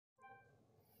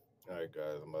All right,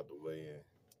 guys, I'm about to weigh in.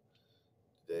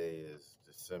 Today is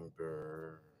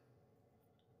December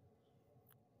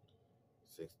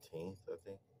 16th, I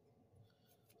think.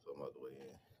 So I'm about to weigh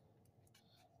in.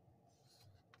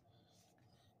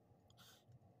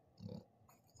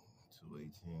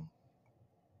 218.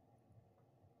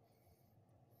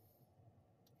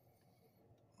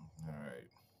 All right.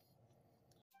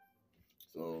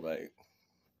 So,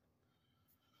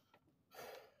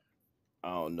 I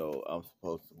don't know. I'm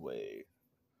supposed to weigh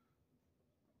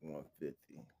 150.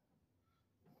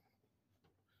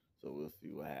 So we'll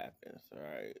see what happens. All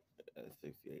right. At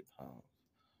 68 pounds.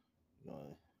 I'm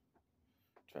going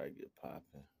to try to get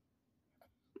popping.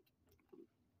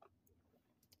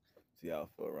 See how I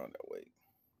feel around that weight.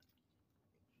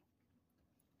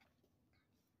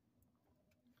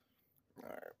 All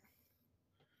right.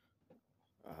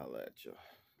 I'll holla at you.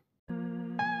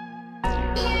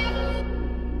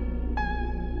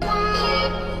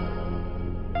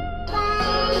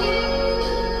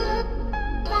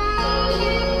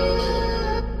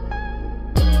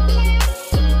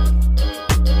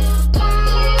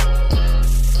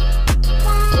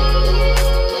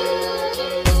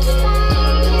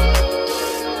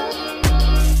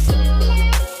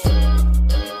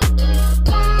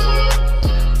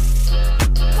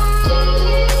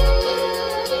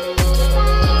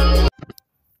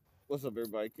 What's up,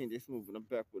 everybody? King J Smooth, and I'm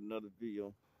back with another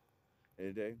video.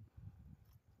 And today,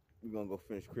 we're gonna go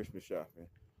finish Christmas shopping.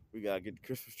 We gotta get the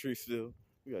Christmas tree still.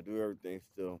 We gotta do everything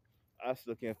still. I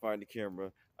still can't find the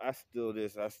camera. I still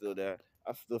this, I still that.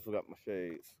 I still forgot my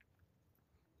shades.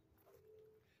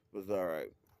 But it's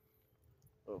alright.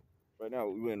 So right now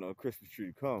we waiting on a Christmas tree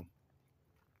to come.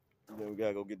 And then we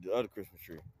gotta go get the other Christmas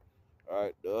tree.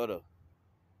 Alright, the other.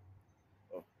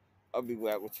 Oh, I'll be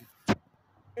back with you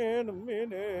in a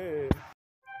minute.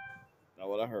 Now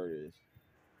what I heard is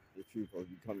the tree supposed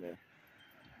to be coming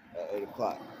at 8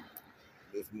 o'clock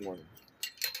this morning.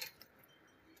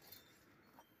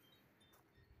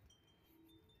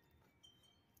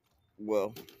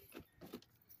 Well,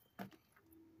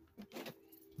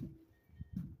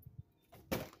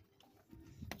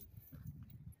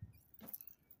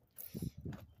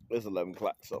 it's 11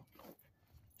 o'clock, so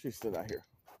she's still not here.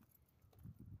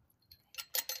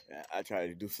 I tried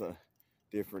to do something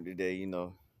different today,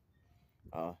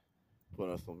 put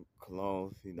on some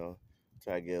colognes,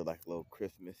 try to get like a little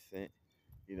Christmas scent,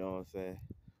 you know what I'm saying?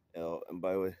 And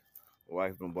by the way, my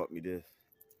wife done bought me this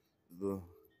little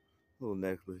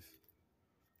necklace.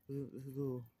 This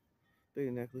little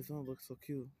baby necklace. Don't look so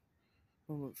cute.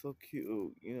 Don't look so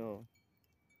cute, You know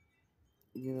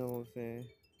what I'm saying?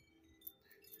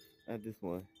 Not this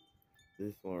one.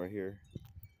 This one right here.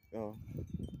 You know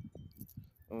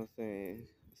what I'm saying?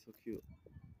 It's so cute.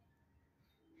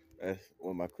 That's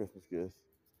one of my Christmas gifts.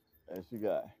 And she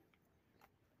got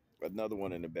another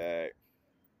one in the bag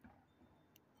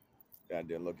that I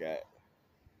didn't look at.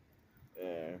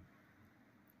 And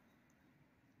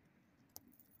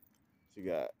she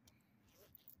got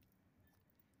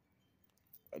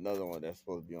another one that's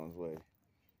supposed to be on its way.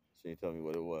 She didn't tell me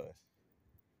what it was.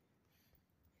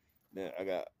 Then I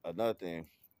got another thing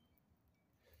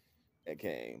that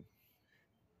came.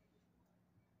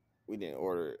 We didn't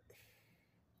order it.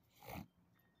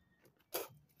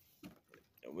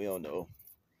 And we don't know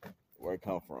where it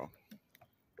come from.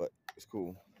 But it's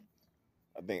cool.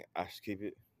 I think I should keep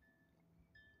it.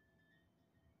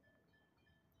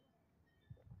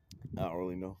 I don't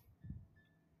really know.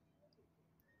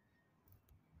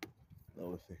 No,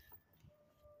 let's see.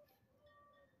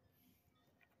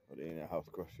 Oh, they in that house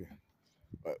across here.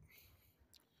 But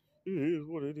it is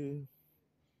what it is.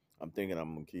 I'm thinking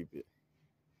I'm gonna keep it.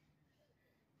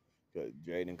 Cause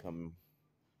Jaden coming.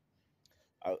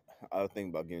 I was thinking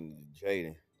about giving it to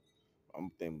Jaden. I'm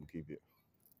thinking I'm gonna keep it.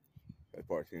 As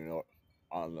far as I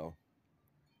don't know.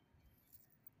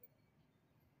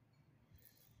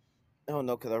 I don't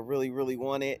know, cause I really, really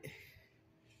want it.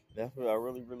 That's what I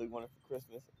really, really wanted for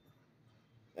Christmas.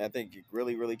 And I think it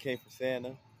really, really came from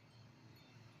Santa.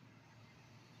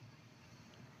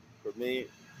 For me,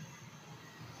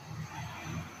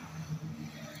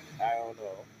 I don't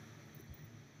know.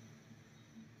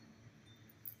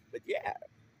 But yeah.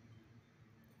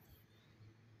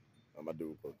 My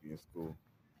dude supposed to be in school.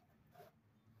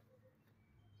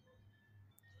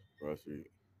 Rusty,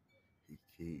 he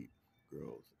keep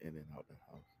girls in and out the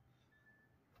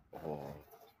house all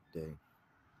day.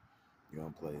 You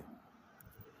don't play.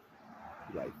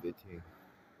 He like 15,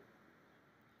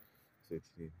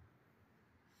 16.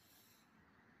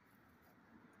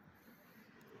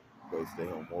 But stay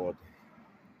home all day.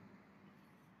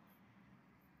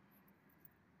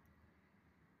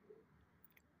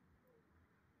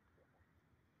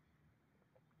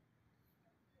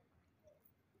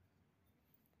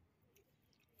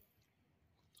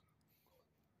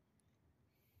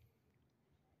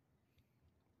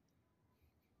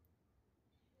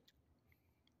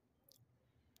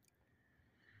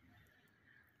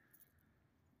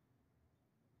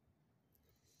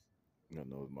 I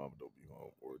know his mama don't be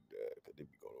home or dad because they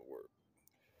be going to work.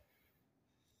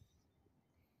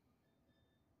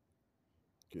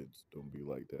 Kids don't be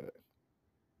like that.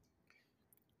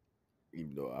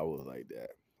 Even though I was like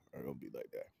that, I don't be like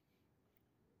that.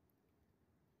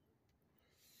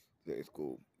 Today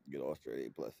school, get all straight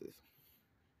A pluses.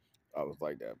 I was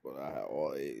like that, but I had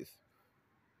all A's.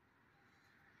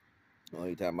 The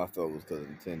only time I felt was because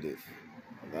of attendance.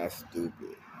 And that's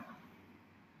stupid.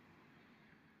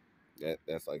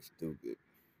 That's like stupid.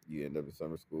 You end up in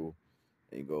summer school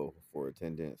and you go for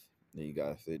attendance, then you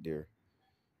gotta sit there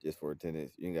just for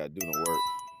attendance. You ain't gotta do no work.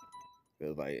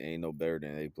 Feels like ain't no better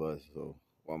than A plus. So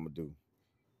what I'm gonna do?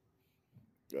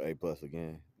 A plus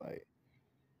again? Like,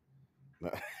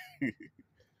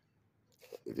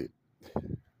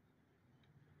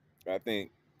 I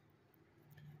think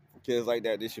kids like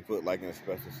that they should put like in a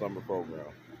special summer program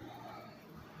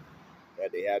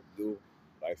that they have to do,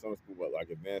 like summer school, but like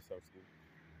advanced summer school.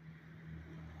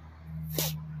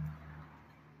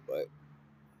 But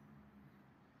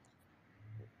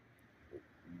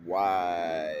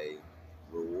why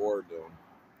reward them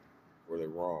for their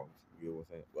wrongs? You know what I'm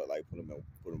saying? But like put them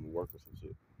in work or some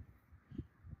shit.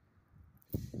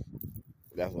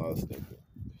 That's what I was thinking.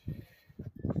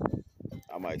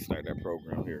 I might start that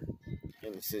program here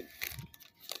in the city.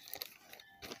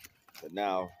 But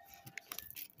now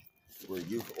we're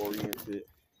youth oriented.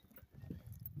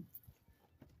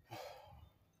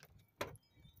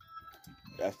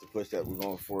 That's the push that we're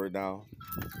going for now.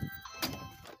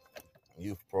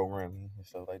 Youth programming and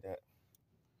stuff like that.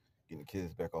 Getting the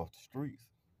kids back off the streets.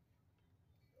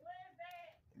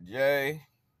 Jay.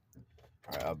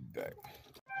 All right, I'll be back.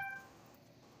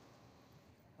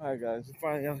 All right, guys, we're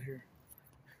finally out here.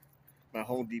 I'm at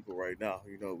Home Depot right now.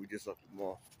 You know, we just up the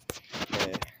mall.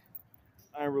 And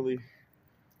I ain't really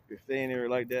been staying there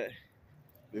like that.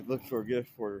 They're looking for a gift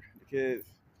for the kids,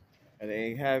 and they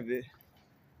ain't have it.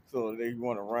 So they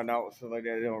want to run out and stuff like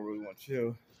that. They don't really want to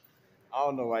chill. I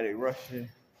don't know why they rushing.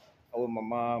 I with my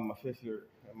mom, my sister,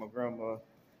 and my grandma,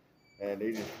 and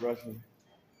they just rushing,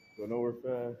 go nowhere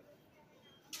fast.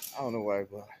 I don't know why,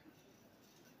 but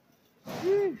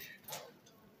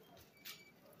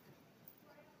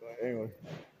anyway,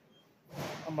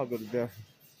 I'm about to go to death.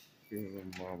 See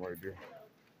my mom right there.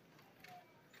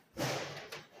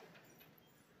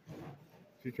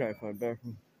 She trying to find the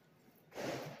bathroom.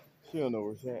 She don't know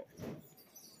where it's at.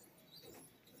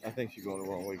 I think she's going the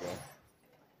wrong way, guys.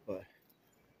 But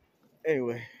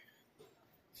anyway,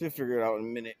 she'll figure it out in a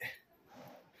minute.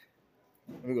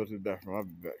 Let me go to the bathroom. I'll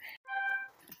be back.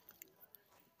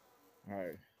 All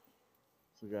right.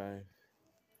 So, guys,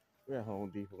 we're at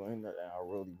Home Depot. Ain't nothing I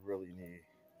really, really need.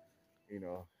 You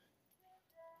know,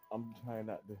 I'm trying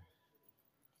not to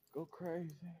go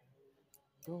crazy,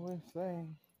 go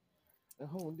insane at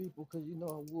Home Depot because you know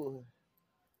I would.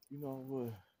 You know I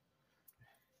would.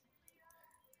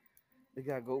 They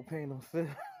got gold paint on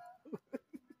sale.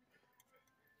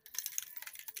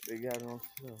 They got it on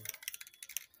sale.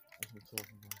 That's what I'm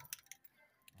talking about.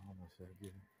 I don't know if I get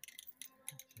it.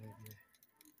 Should I get it?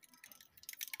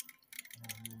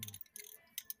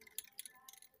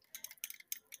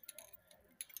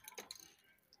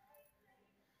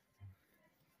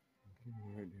 Give me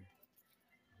right there.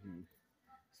 You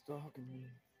stalking me.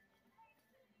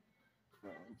 No,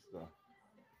 I'm stuck.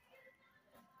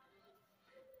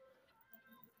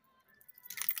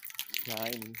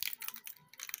 Shiny.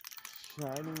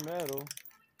 Shiny metal.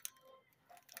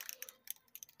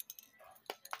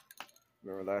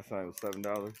 Remember last time it was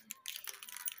 $7?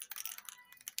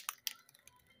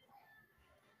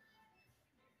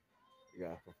 You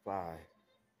got it for 5.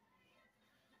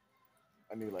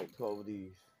 I need like 12 of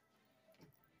these.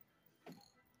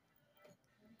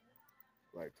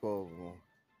 Like 12 of them.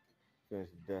 Finish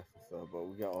the desk and stuff. But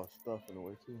we got all stuff in the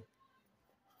way too.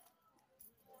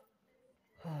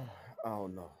 I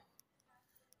don't know.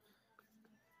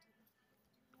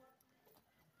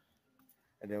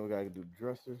 And then we gotta do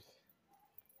dressers.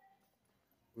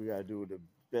 We gotta do the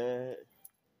bed,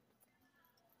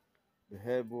 the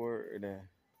headboard, and then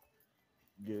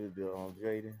get it to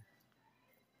Jaden.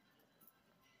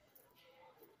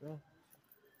 Yeah,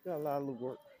 got a lot of little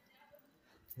work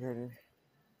here and there.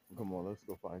 Come on, let's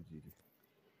go find Gigi.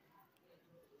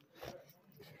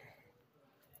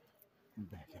 I'm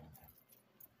back in.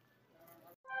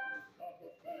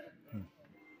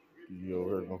 Gigi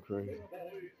over here going crazy.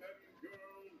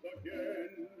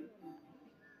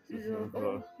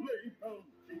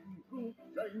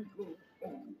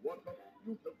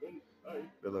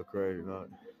 They look crazy, not.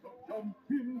 Jump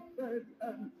in bed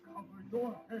and cover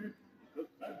your head, 'cause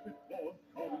Santa Claus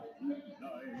comes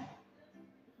tonight.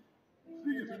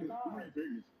 See you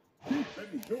Greetings. Peace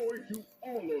and joy to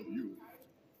all of you.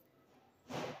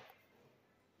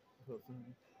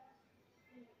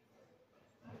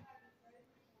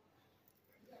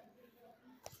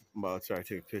 I'm about to try to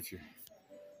take a picture.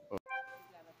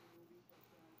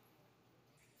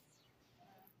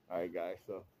 Alright guys,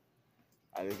 so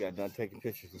I just got done taking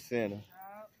pictures of Santa.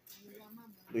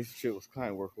 At least the shit was kind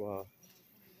of worthwhile.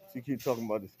 She keep talking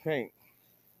about this paint.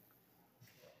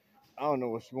 I don't know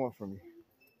what she wants from me.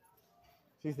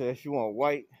 She said she want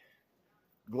white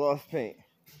gloss paint.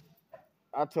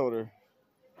 I told her,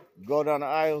 go down the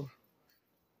aisle,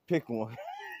 pick one.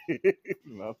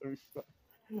 No, let me stop.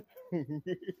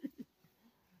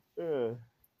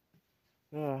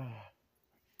 Yeah.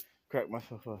 Crack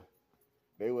myself up.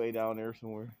 They way down there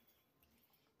somewhere.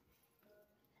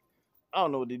 I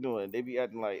don't know what they doing. They be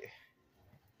acting like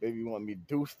they be wanting me to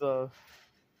do stuff,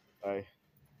 like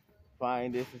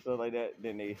find this and stuff like that.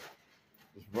 Then they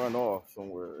just run off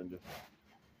somewhere and just.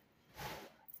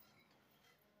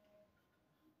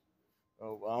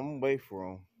 Oh, I'm gonna wait for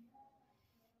them.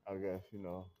 I guess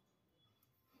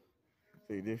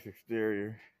see this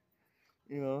exterior,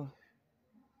 you know,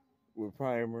 with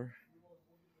primer,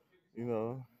 you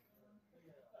know.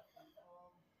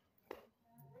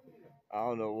 I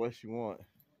don't know what she want,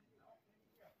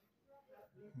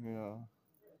 you know.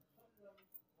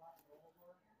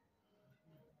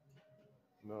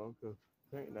 No, cause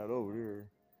paint not over there.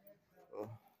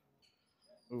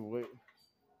 We'll wait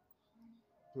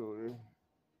till they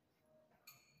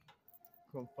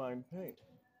come find paint,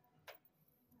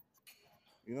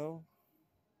 you know.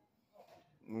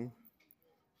 Mm,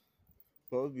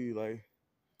 supposed to be like,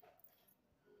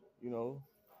 you know,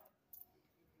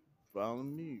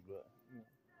 found me, but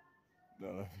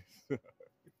no.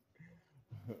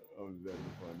 I'm just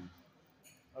having funny.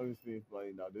 I'm just being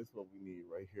funny. Now this is what we need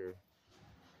right here,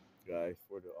 guys,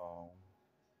 for the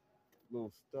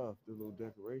little stuff, the little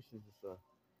decorations and stuff.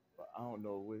 But I don't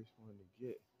know which one to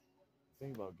get.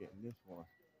 Think about getting this one.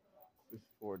 This is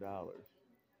 $4.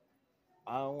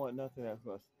 I don't want nothing that's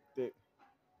gonna stick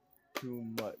too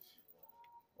much,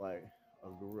 like a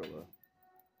gorilla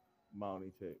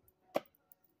mounting tape.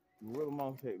 Gorilla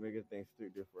mounting tape make thing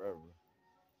stick there forever.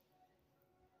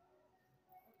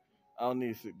 I don't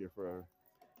need to stick there forever.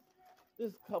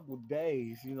 Just a couple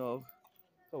days,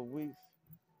 couple weeks.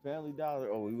 Family Dollar.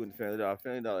 Oh, we went to Family Dollar.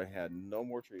 Family Dollar had no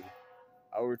more trees.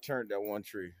 I returned that one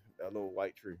tree, that little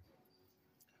white tree.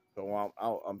 So while I'm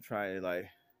out, I'm trying to like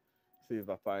see if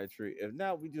I find a tree. If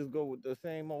not, we just go with the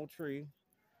same old tree.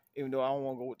 Even though I don't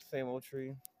want to go with the same old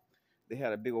tree, they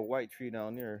had a big old white tree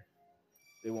down there.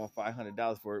 They want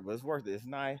 $500 for it, but it's worth it. It's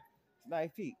 9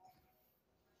 feet,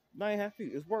 9.5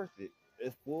 feet. It's worth it.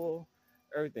 It's full,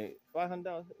 everything.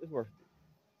 $500. It's worth it,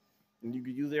 and you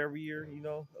can use it every year.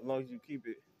 As long as you keep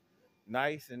it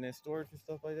nice and then storage and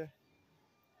stuff like that.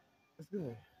 It's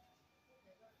good.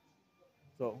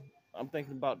 So I'm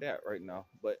thinking about that right now,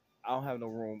 but I don't have no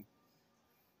room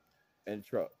in the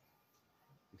truck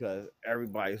because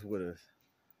everybody's with us.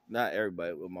 Not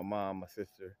everybody, with my mom, my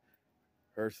sister,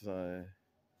 her son,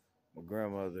 my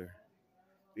grandmother.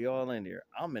 We all in there.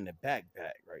 I'm in the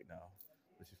backpack right now,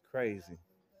 which is crazy.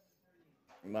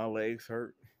 My legs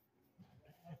hurt,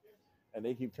 and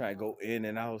they keep trying to go in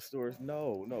and out of stores.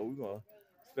 No, no, we're gonna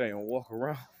stay and walk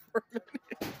around.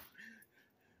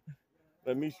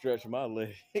 Let me stretch my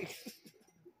legs.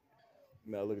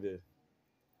 Now look at this.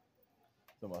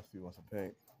 Somebody see wants some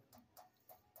paint.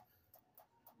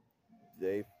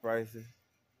 They prices.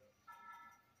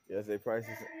 Yes, they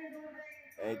prices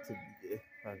ain't too.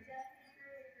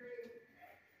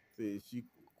 See, she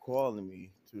calling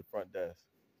me to the front desk.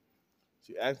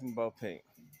 She asked me about paint.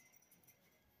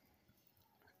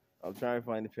 I'm trying to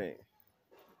find the paint.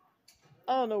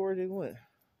 I don't know where they went,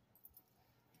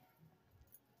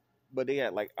 but they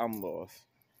act like I'm lost.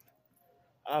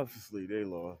 Obviously, they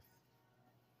lost.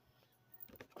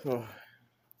 Oh,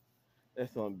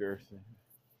 that's so embarrassing.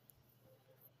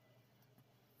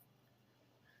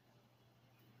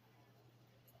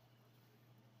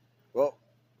 Well,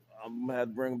 I'm gonna have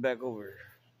to bring them back over here.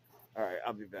 All right,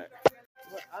 I'll be back.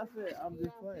 Well, I said I'm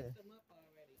just playing.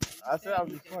 I said I'm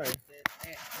just playing.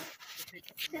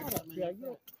 Shut up, yeah,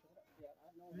 you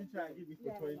trying to get me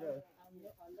for $20.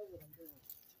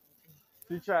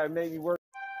 She trying to make me work.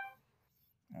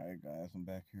 All right, guys, I'm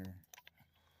back here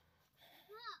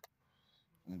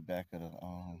in the back of the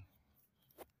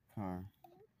car.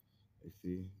 You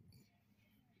see,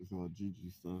 it's all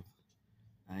Gigi stuff.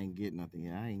 I ain't get nothing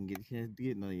yet. I ain't get a chance to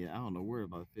get nothing yet. I don't know where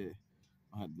about that.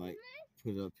 I had to like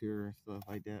put it up here and stuff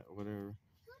like that or whatever.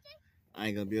 I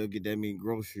ain't gonna be able to get that many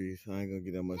groceries. I ain't gonna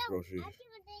get that much groceries.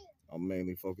 I'm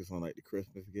mainly focused on like the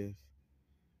Christmas gifts,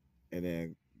 and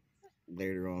then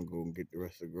later on go and get the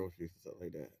rest of the groceries and stuff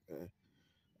like that.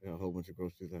 I got a whole bunch of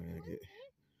groceries I gotta get.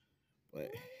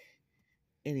 But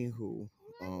anywho,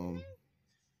 um,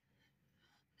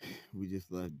 we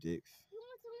just left Dick's,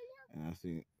 and I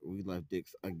seen we left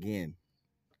Dick's again.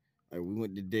 Like we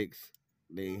went to Dick's,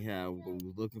 they have what we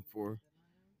was looking for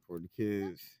the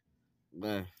kids.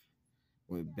 Left,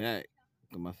 went back.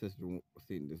 'Cause my sister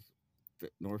seen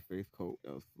this North Face coat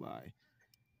that was fly,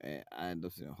 and I ended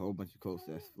up seeing a whole bunch of coats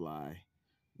that's fly,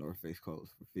 North Face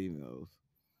coats for females.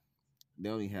 They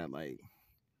only had like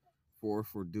four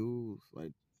for dudes,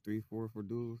 like three, four for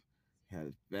dudes. Had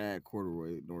a bad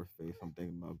corduroy North Face. I'm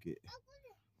thinking about getting.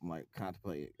 I'm like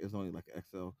contemplating. It's only like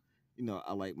XL. You know,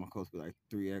 I like my coats be like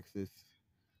 3X's.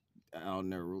 I'll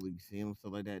never really see them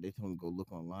stuff like that. They told me to go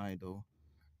look online though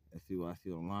and see what I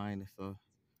see online and stuff.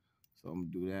 So I'm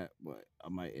gonna do that, but I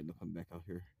might end up coming back out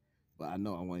here. But I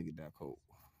know I want to get that coat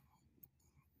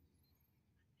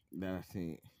that I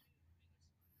seen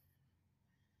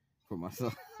for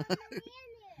myself.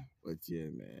 But yeah,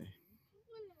 man,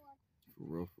 for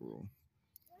real, for real.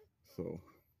 So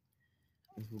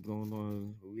that's what's going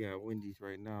on. We at Wendy's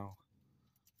right now.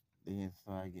 They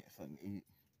inside getting something to eat.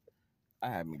 I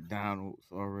had McDonald's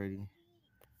already.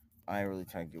 I ain't really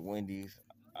trying to get Wendy's.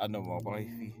 I know my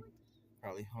wifey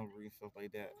probably hungry and stuff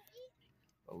like that.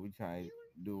 But we try to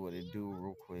do what it do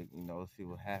real quick, you know, see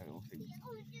what happens.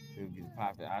 See what gets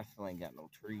popping. I still ain't got no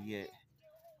tree yet.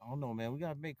 I don't know, man. We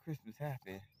gotta make Christmas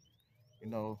happen. You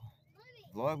know,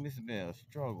 Vlogmas has been a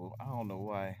struggle. I don't know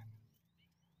why,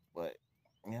 but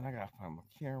man, I gotta find my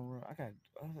camera. I got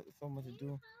so much to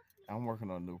do. I'm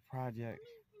working on a new project,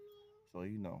 so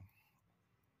you know,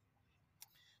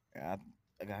 I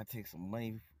I gotta take some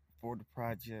money for the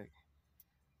project,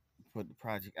 put the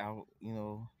project out. You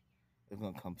know, it's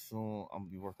gonna come soon. I'm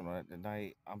gonna be working on it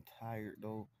tonight. I'm tired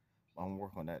though. But I'm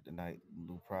working on that tonight.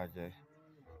 New project.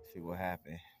 See what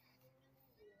happens.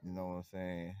 You know what I'm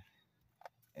saying?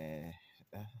 And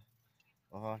that's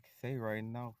all I can say right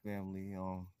now, family.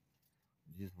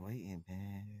 Just waiting,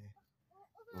 man.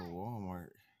 Go to Walmart.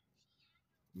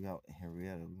 We out in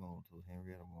Henrietta. We going to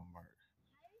Henrietta Walmart.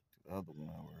 To the other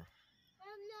one where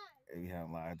we have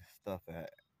a lot of stuff at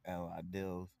a lot of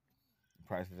deals. The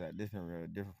prices at this Henrietta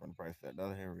different from the prices at the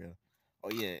other Henrietta.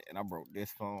 Oh yeah, and I broke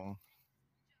this phone.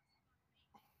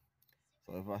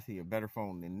 So if I see a better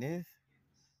phone than this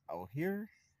out here,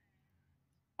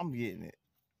 I'm getting it.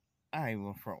 I ain't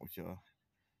even front with y'all.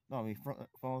 No, I mean front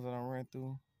phones that I ran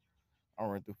through. I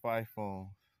ran through 5 phones.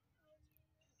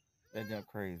 That jump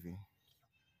crazy.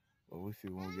 But we'll see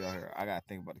when we get out here. I gotta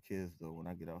think about the kids though when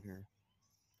I get out here.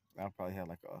 I'll probably have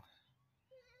like a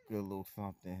good little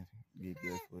something to get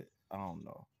gifts with. I don't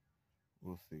know.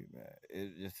 We'll see, man.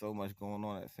 It's just so much going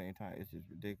on at the same time. It's just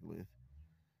ridiculous.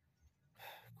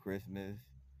 Christmas,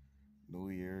 New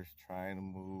Year's, trying to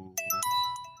move,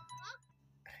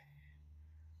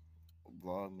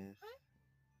 Vlogmas,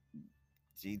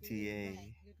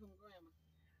 GTA,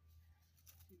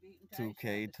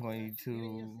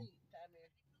 2K22,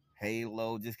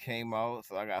 Halo just came out,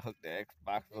 so I got hooked the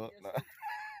Xbox up.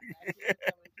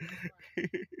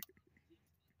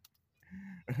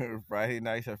 Friday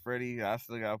Nights at Freddy, I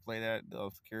still gotta play that.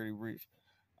 Security Breach.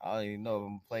 I don't even know if I'm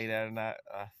gonna play that or not.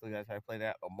 I still gotta try to play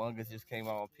that. Among Us just came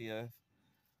out on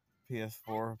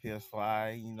PS4,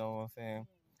 PS5. You know what I'm saying?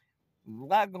 A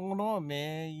lot going on,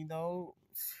 man. You know,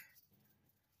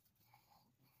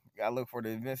 gotta look for the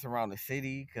events around the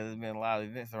city because there's been a lot of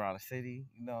events around the city.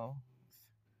 You know,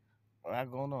 a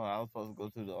lot going on. I was supposed to go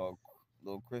to the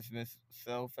little Christmas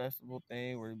sale festival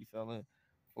thing where they be selling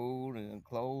food and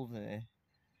clothes and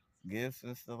gifts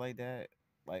and stuff like that.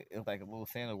 Like it's like a little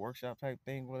Santa workshop type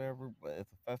thing, whatever. But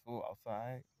it's a festival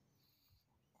outside,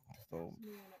 so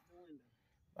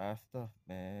a lot of stuff,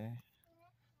 man.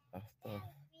 A lot of stuff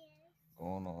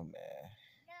going on, man.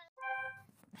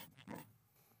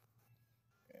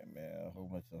 Yeah, man, a whole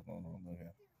bunch of stuff going on. Look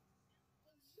at,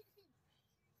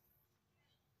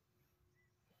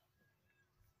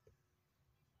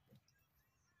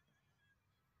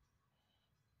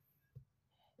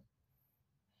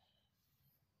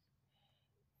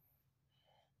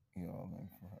 you know,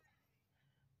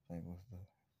 like what's the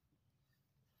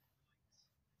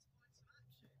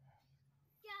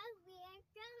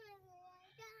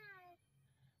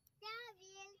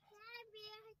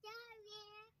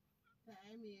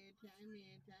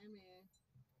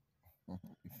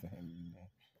you saying, man?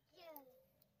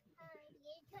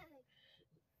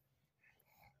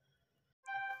 So,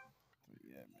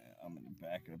 yeah, man, I'm in the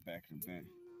back of the bed.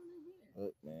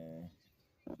 Look, man.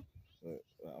 But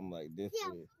I'm like this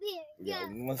way. We got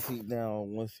one seat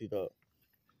down, one seat up.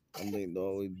 I'm leaning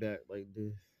all the way back like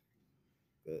this.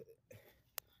 But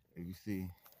if you see,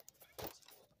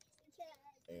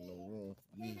 ain't no room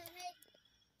for me.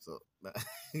 So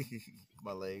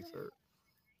my legs hurt.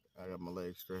 I got my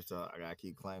legs stretched out. I gotta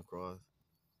keep climbing across.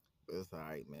 But it's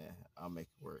alright, man. I'll make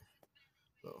it work.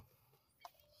 So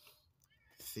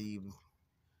see you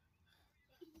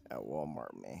at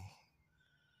Walmart, man.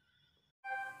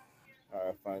 Alright,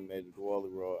 I finally made it to Wally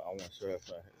Road. I want to show you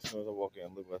that. As soon as I walk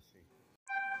in, look what I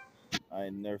see. I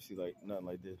ain't never see like nothing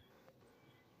like this.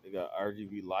 They got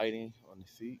RGB lighting on the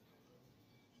seat.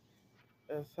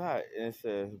 That's hot. And it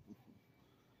says,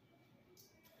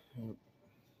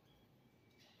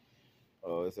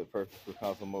 oh, it said purchase for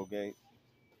console mode game.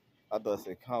 I thought it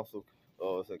said console.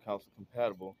 Oh, it said console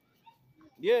compatible.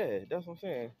 Yeah, that's what I'm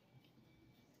saying.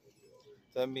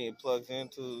 Does that mean it plugs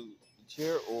into the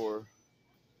chair, or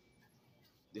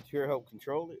the chair help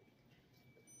control it?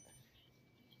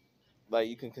 Like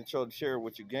you can control the chair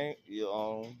with your game,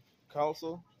 your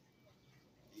console,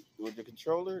 with your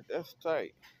controller. That's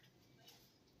tight.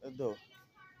 That's dope.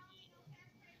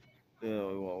 Then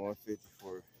we want 150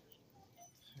 for it.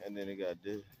 And then they got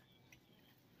this.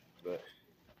 But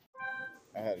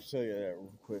I had to show you that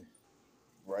real quick.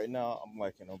 Right now, I'm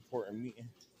like in an important meeting.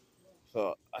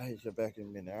 So I hit you back in a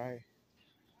minute, all right?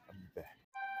 I'll be back.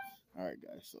 All right,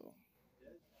 guys. So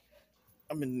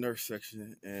I'm in the nurse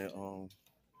section, and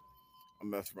I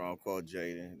messed around, called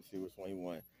Jaden to see which one he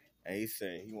wanted. And he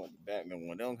said he wanted the Batman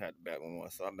one. They don't have the Batman one.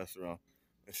 So I messed around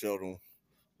and showed him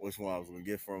which one I was going to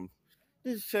get from him.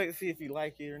 Just check to see if he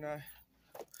like it or not.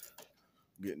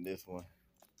 I'm getting this one.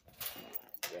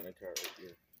 Got a card right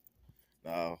here.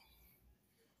 Now,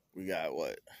 we got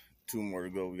what? 2 more to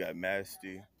go. We got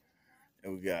Majesty.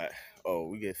 And we got,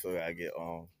 I get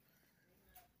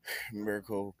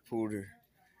Miracle Pooter.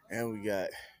 And we got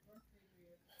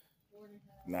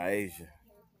Naija.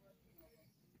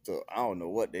 So I don't know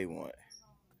what they want.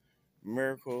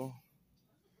 Miracle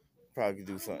probably could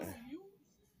do something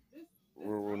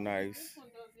real nice.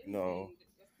 No.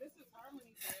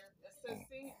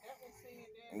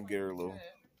 And get her a little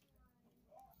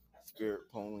spirit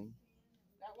pony.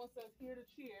 That one says here the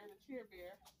cheer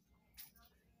bear.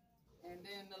 And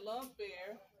then the love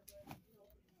bear.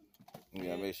 You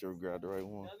gotta make sure we grab the right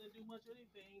one. Doesn't do much of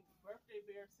anything. Birthday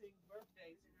bear sings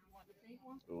birthdays. You want the pink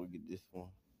one? So we get this one.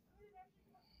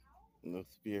 No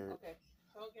spirit. Okay.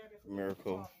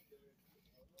 Miracle.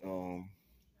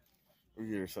 We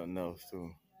get her something else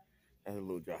too. That's a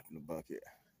little drop in the bucket.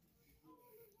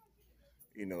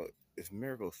 You know, it's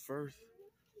Miracle's first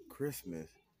Christmas.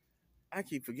 I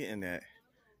keep forgetting that.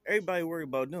 Everybody worry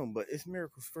about them, but it's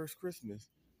Miracle's first Christmas.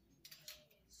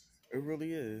 It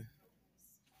really is.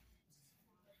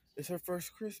 It's her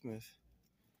first Christmas.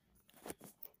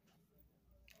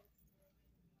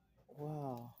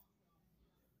 Wow.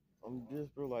 I'm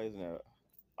just realizing that.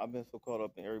 I've been so caught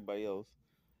up in everybody else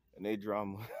and they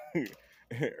drama.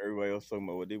 Everybody else talking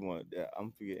about what they want. That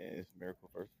I'm forgetting it's Miracle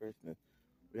first Christmas.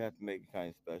 We have to make it kind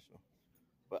of special.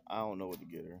 But I don't know what to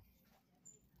get her.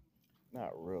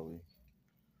 Not really.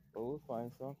 But we'll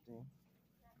find something.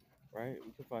 Right?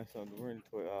 We can find something. We're in the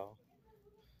toy aisle.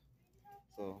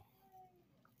 So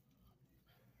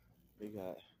they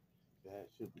got that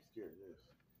should be scared of this.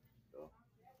 So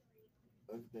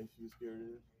other thing she was scared of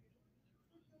this.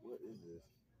 What is this?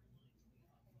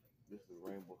 This is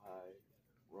Rainbow High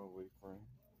Runway Friend.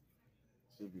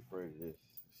 She'd be afraid of this.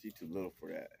 She too little for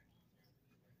that.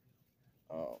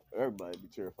 Everybody be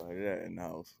terrified of that in the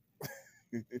house.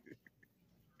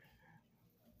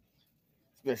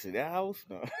 Especially that house.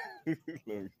 No. Let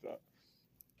me stop.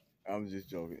 I'm just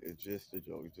joking. It's just a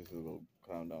joke. It's just a little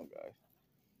calm down, guys.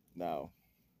 Now,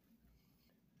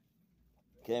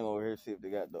 came over here to see if they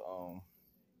got the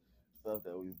stuff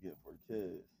that we get for the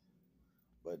kids,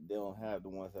 but they don't have the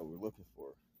ones that we're looking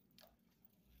for.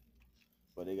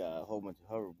 But they got a whole bunch of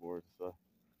hoverboards and stuff,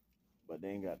 but they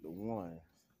ain't got the ones.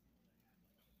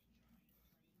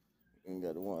 Ain't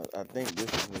got the ones. I think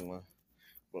this is the one,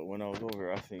 but when I was over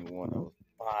here, I seen one that was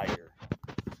fire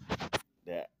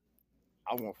that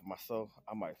I want for myself.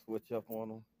 I might switch up on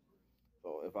them.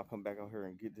 So if I come back out here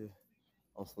and get this,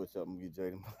 I'll switch up and get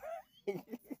Jaden.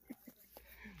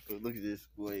 So look at this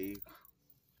wave,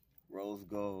 rose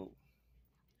gold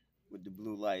with the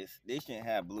blue lights. They shouldn't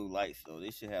have blue lights though.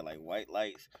 They should have like white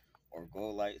lights or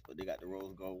gold lights, but they got the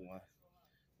rose gold one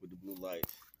with the blue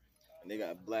lights, and they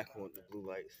got a black one with the blue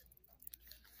lights.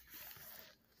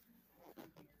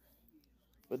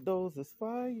 But those is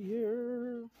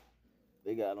fire.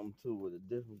 They got them too with a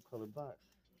different color box.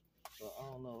 So I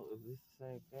don't know if it's the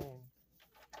same thing.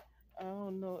 I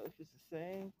don't know if it's the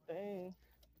same thing.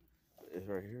 It's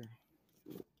right here.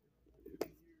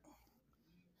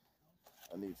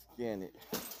 I need to scan it.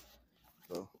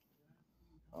 So,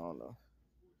 I don't know.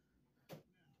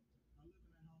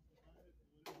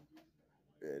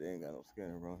 Yeah, they ain't got no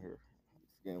scanner around here. I'm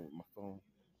scanning with my phone.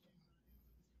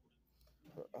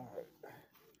 But, alright.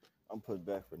 I'm put it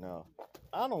back for now.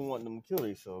 I don't want them to kill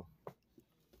themselves.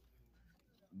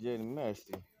 Jaden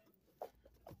Nasty.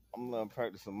 I'm gonna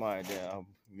practice on mine, then I'll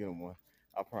get him one.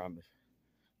 I promise.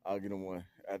 I'll get him one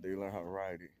after they learn how to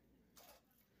ride it.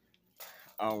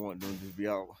 I don't want them to just be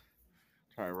out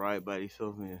trying to ride by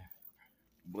themselves and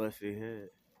bless their head.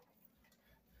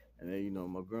 And then, you know,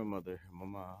 my grandmother and my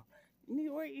mom, you need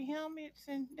to wear your helmets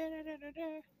and da da da da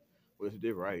da. Which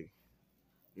they're right.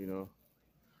 You know,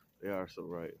 they are so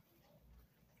right.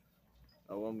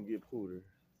 I want them to get Pooter.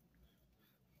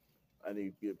 I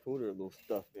need to get Pooter a little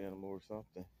stuffed animal or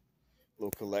something. A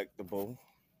little collectible.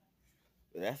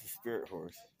 But that's a spirit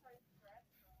horse.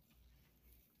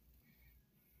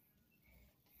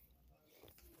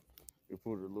 Get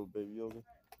Pooter a little baby Yoda.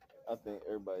 I think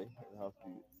everybody in the house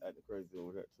be acting crazy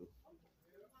over that too.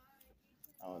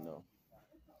 I don't know.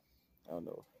 I don't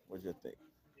know. What you think?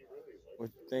 What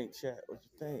you think, chat? What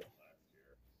you think?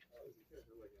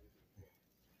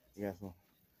 You got some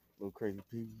little crazy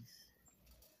peas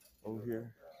over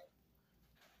here.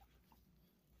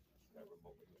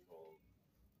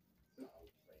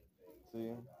 See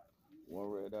them? One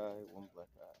red eye, one black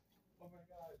eye.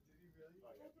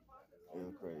 They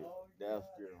look crazy. They'll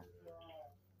scare them.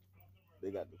 They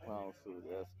got the clowns too.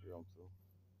 They'll scare them too.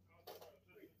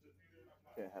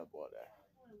 Can't have all that.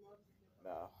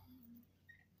 Nah.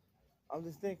 I'm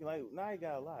just thinking, like, now you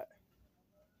got a lot.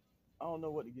 I don't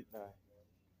know what to get now.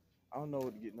 I don't know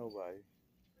what to get nobody.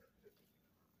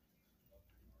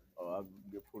 Oh, I'll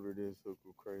get put her this, so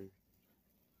go crazy.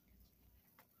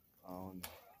 I don't know.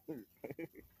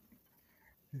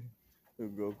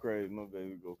 It'll go crazy. My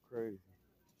baby will go crazy.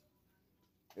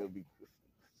 It'll be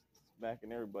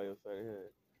smacking everybody upside the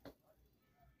head.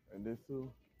 And this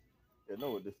too, you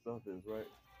know what this stuff is, right?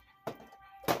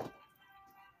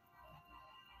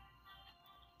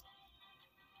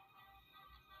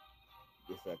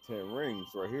 This that 10 rings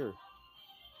right here.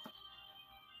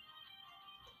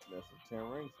 That's some 10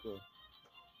 ring stuff.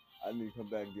 I need to come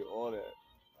back and get all that.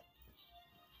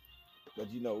 But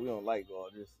you know, we don't like all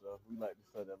this stuff. We like the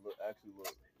stuff that actually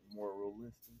look more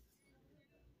realistic.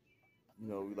 You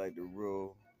know, we like the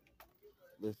real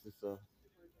realistic stuff.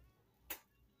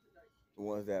 The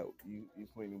ones that you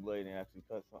swing the blade and actually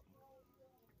cut something.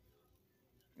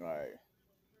 All right.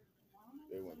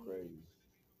 They went crazy.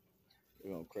 They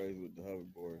went crazy with the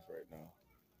hoverboards right now.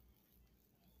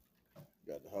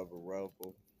 Got the hover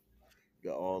rifle.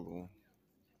 Got all of them.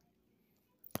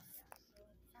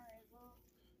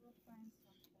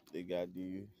 They got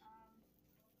these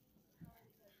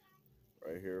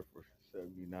right here for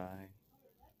 $79.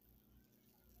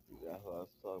 That's what I was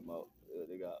talking about.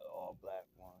 They got all black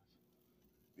ones.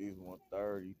 These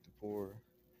 130 to 4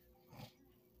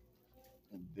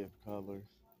 in different colors.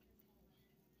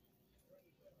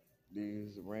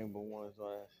 These rainbow ones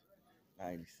are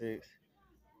 96.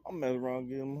 I'm messing around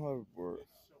getting them hoverboards.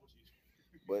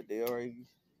 But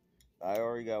I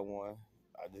already got one.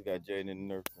 I just got Jaden in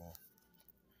the Nerf one.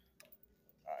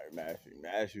 Alright,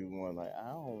 Matthew one like,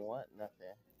 I don't want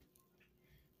nothing.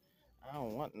 I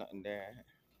don't want nothing, Dad.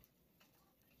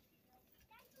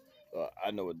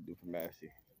 I know what to do for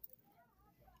Massey.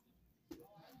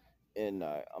 And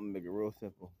I'm gonna make it real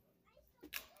simple.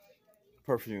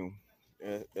 Perfume.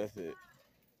 That's it.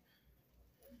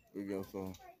 We give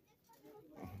them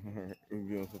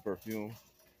some perfume.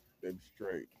 They be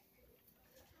straight.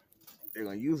 They're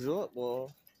gonna use it up, boy.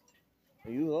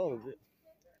 They use all of it.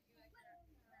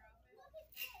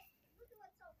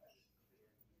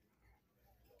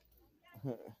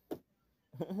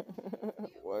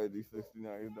 Why are these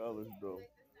 $69 though?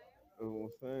 That's what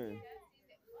I'm saying.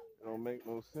 It don't make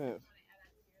no sense.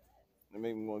 They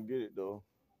make me want to get it though.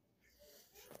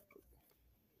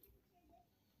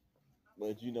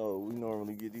 But you know, we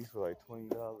normally get these for like $20.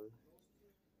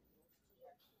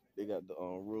 They got the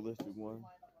realistic one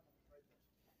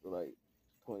for like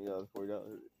 $20,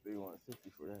 $40. They want 60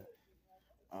 for that.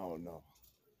 I don't know.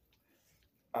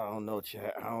 I don't know,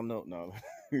 chat. I don't know. No.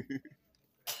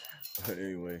 But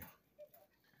anyway,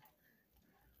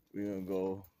 we're gonna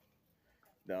go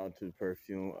down to the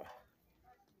perfume.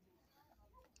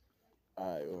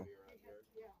 Alright, well,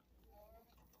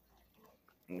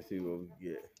 let's see what we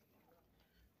get.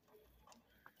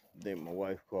 I think my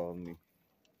wife called me.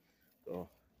 So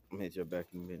I'm gonna hit you back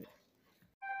in a minute.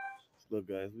 Look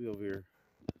guys, we over here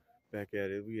back at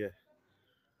it. We at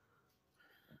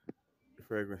the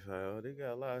fragrance aisle. They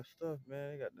got a lot of stuff,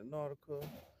 man. They got the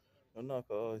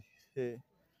Nautica shit.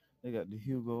 They got the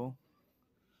Hugo.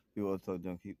 You always talk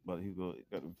junk about the Hugo. They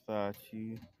got the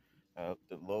Versace,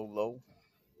 the Lolo.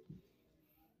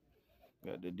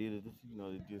 Got the Adidas, you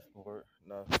know, the Adidas Sport,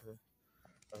 stuff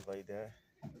like that.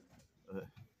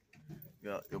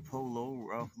 Got the Polo,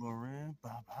 Ralph Lauren,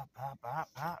 pop, pop, pop, pop,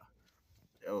 pop.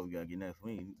 Oh, we gotta get next.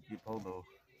 We ain't get Polo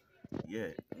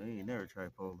yet. We ain't never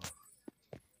tried Polo.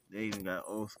 They even got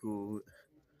old school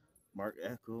Mark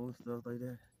Echo and stuff like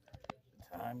that.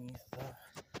 Tommy stuff.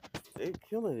 They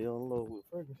killing it on low with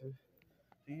fragrances.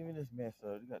 See, even this man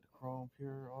stuff, they got the Chrome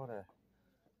Pure, all that.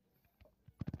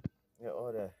 Yeah,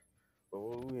 all that. But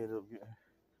what we ended up getting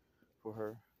for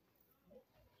her,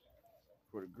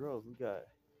 for the girls, we got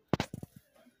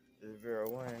this Vera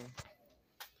Wang,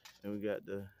 and we got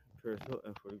the Paris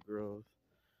Hilton for the girls.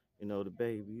 You know, the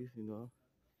babies, you know.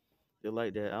 They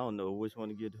like that. I don't know which one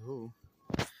to get to who.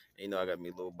 You know, I got me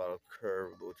a little bottle of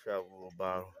Curve, a little travel, little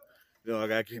bottle. You know, I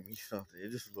gotta get me something.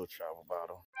 It's just a little travel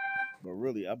bottle. But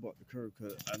really, I bought the Curve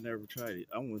because I never tried it.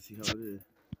 I want to see how it is.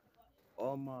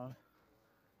 All my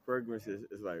fragrances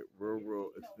is like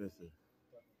real expensive.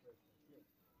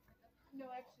 No,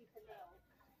 actually, for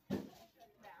girls.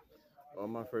 All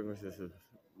my fragrances is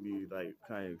be like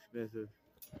kind of expensive,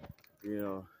 you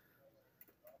know.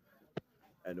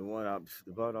 And the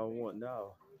bottle I want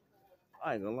now,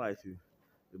 I ain't gonna lie to you.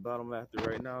 The bottle I'm after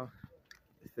right now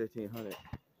is $1,500.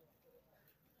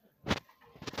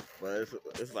 But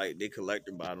it's like they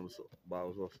collector bottles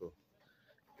also.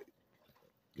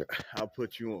 I'll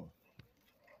put you on.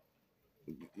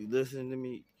 You listening to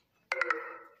me?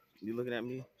 You looking at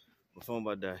me? My phone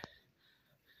about to die.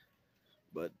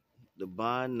 But the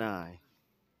Bond 9,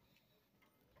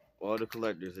 all the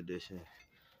collector's edition,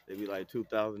 they be like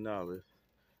 $2,000.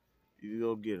 You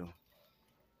go get them.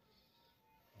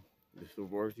 The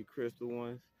Swarovski crystal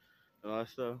ones and all that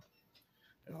stuff.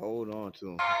 And hold on to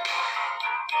them.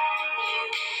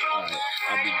 All right,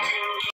 I'll be back.